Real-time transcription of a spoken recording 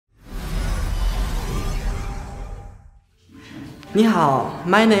Ni hao,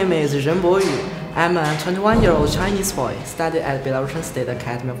 my name is Zhэнь Bo유й. I'm a 21-year-old Chinese boy, studied at Belarusian State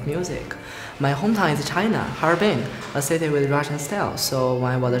Academy of Music. My hometown is China, Harbin, a city with Russian style. So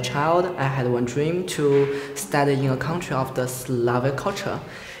when I was a child, I had one dream to study in a country of the Slavic culture.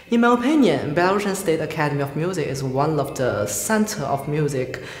 In my opinion, Belarusian State Academy of Music is one of the center of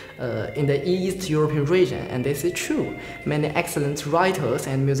music in the East European region, and this is true. Many excellent writers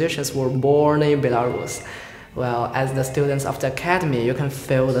and musicians were born in Belarus. Well, as the students of the academy, you can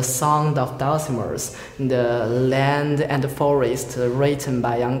feel the sound of dulcimers, the land and the forest written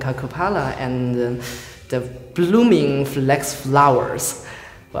by Yanka Kupala, and the blooming flex flowers.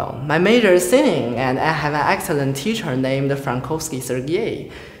 Well, my major is singing, and I have an excellent teacher named Frankowski Sergei.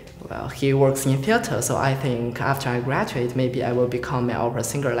 Well, he works in theater, so I think after I graduate, maybe I will become an opera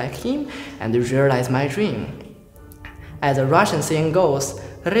singer like him and realize my dream. As the Russian saying goes,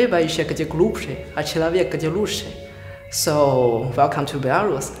 «Рыба еще где глубже, а человек где лучше». So, welcome to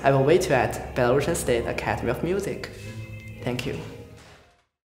Belarus. I will wait you at Belarusian State Academy of Music. Thank you.